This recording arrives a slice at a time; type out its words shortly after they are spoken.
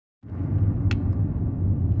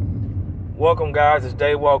Welcome, guys. It's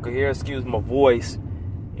Dave Walker here. Excuse my voice.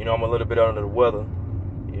 You know, I'm a little bit under the weather.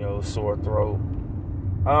 You know, sore throat.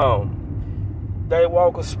 Dave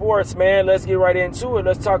Walker Sports, man. Let's get right into it.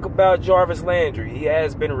 Let's talk about Jarvis Landry. He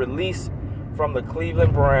has been released from the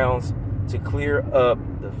Cleveland Browns to clear up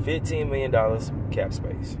the $15 million cap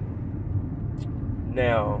space.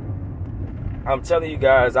 Now, I'm telling you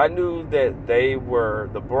guys, I knew that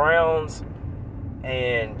the Browns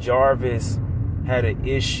and Jarvis had an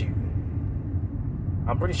issue.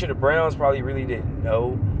 I'm pretty sure the Browns probably really didn't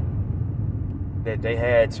know that they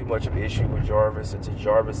had too much of an issue with Jarvis until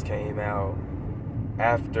Jarvis came out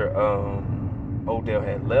after Odell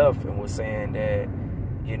had left and was saying that,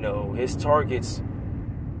 you know, his targets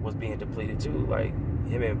was being depleted too. Like,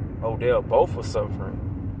 him and Odell both were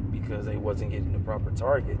suffering because they wasn't getting the proper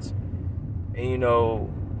targets. And, you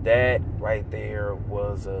know, that right there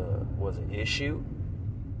was an issue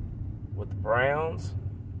with the Browns.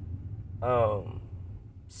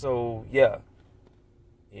 So, yeah,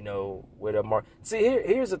 you know, with Amari. See,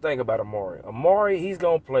 here's the thing about Amari. Amari, he's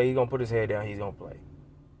going to play. He's going to put his head down. He's going to play.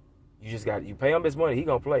 You pay him his money, he's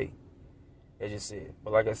going to play. That's just it.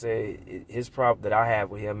 But like I said, his problem that I have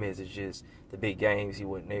with him is just the big games, he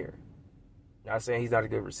wasn't there. Not saying he's not a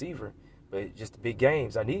good receiver, but just the big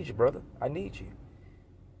games. I need you, brother. I need you.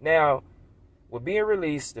 Now, with being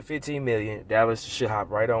released, the $15 million, Dallas should hop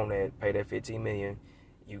right on that, pay that $15 million.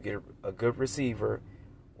 You get a good receiver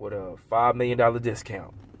with a $5 million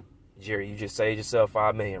discount. Jerry, you just saved yourself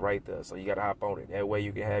 $5 million right there, so you got to hop on it. That way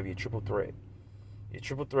you can have your triple threat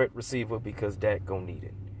receiver, because Dak gonna need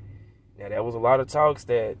it. Now, there was a lot of talks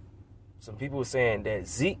that some people were saying that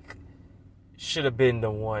Zeke should have been the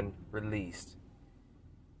one released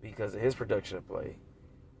because of his production of play.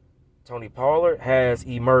 Tony Pollard has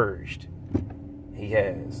emerged. He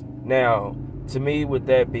has. Now, to me, with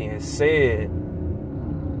that being said,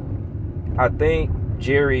 I think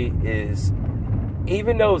Jerry is,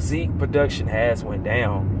 even though Zeke production has went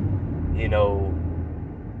down, you know,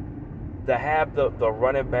 to have the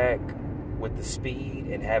running back with the speed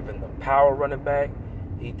and having the power running back,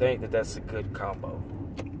 he think that that's a good combo,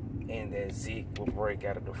 and that Zeke will break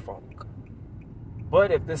out of the funk. But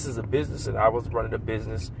if this is a business and I was running a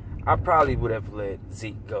business, I probably would have let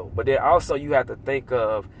Zeke go. But then also you have to think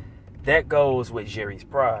of, that goes with Jerry's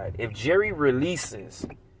pride. If Jerry releases,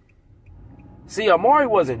 see, Amari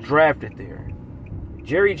wasn't drafted there.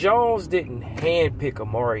 Jerry Jones didn't handpick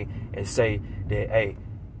Amari and say that, hey,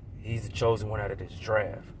 he's the chosen one out of this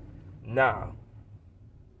draft. Nah.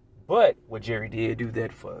 But what Jerry did do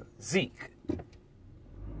that for Zeke.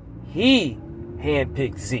 He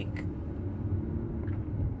handpicked Zeke.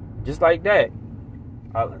 Just like that.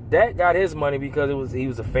 Dak got his money because he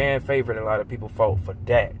was a fan favorite, and a lot of people fought for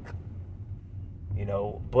Dak. You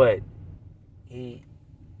know, but he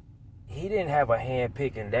didn't have a hand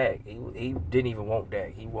picking Dak. He didn't even want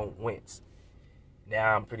Dak. He want Wentz.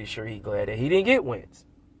 Now I'm pretty sure he's glad that he didn't get Wentz.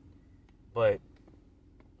 But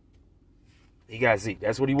he got Zeke.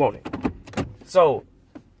 That's what he wanted. So,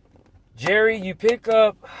 Jerry, you pick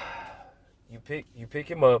him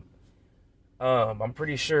up. I'm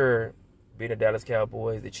pretty sure, being the Dallas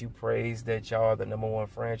Cowboys, that you praise that y'all are the #1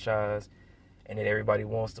 franchise and that everybody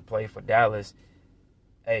wants to play for Dallas.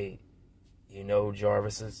 Hey, you know,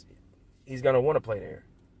 Jarvis he's going to want to play there.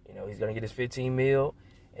 You know, he's going to get his $15 million,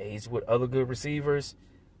 and he's with other good receivers,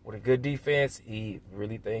 with a good defense. He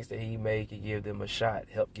really thinks that he could give them a shot,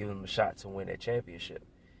 help give them a shot to win that championship.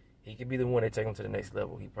 He could be the one that take them to the next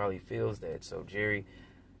level. He probably feels that. So, Jerry,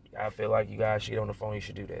 I feel like you guys should get on the phone. You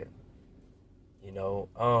should do that. You know,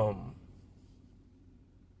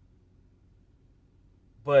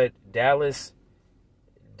 but Dallas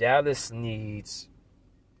needs.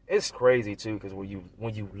 It's crazy too, because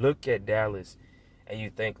when you look at Dallas and you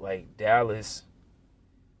think like Dallas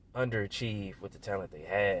underachieved with the talent they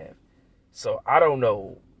have. So I don't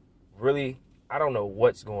know, really, I don't know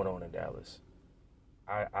what's going on in Dallas.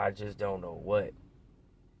 I just don't know what.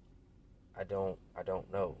 I don't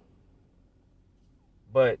know.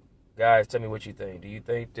 But guys, tell me what you think. Do you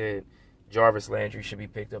think that Jarvis Landry should be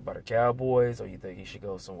picked up by the Cowboys, or you think he should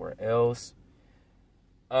go somewhere else?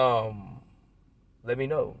 Let me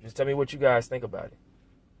know. Just tell me what you guys think about it.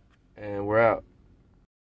 And we're out.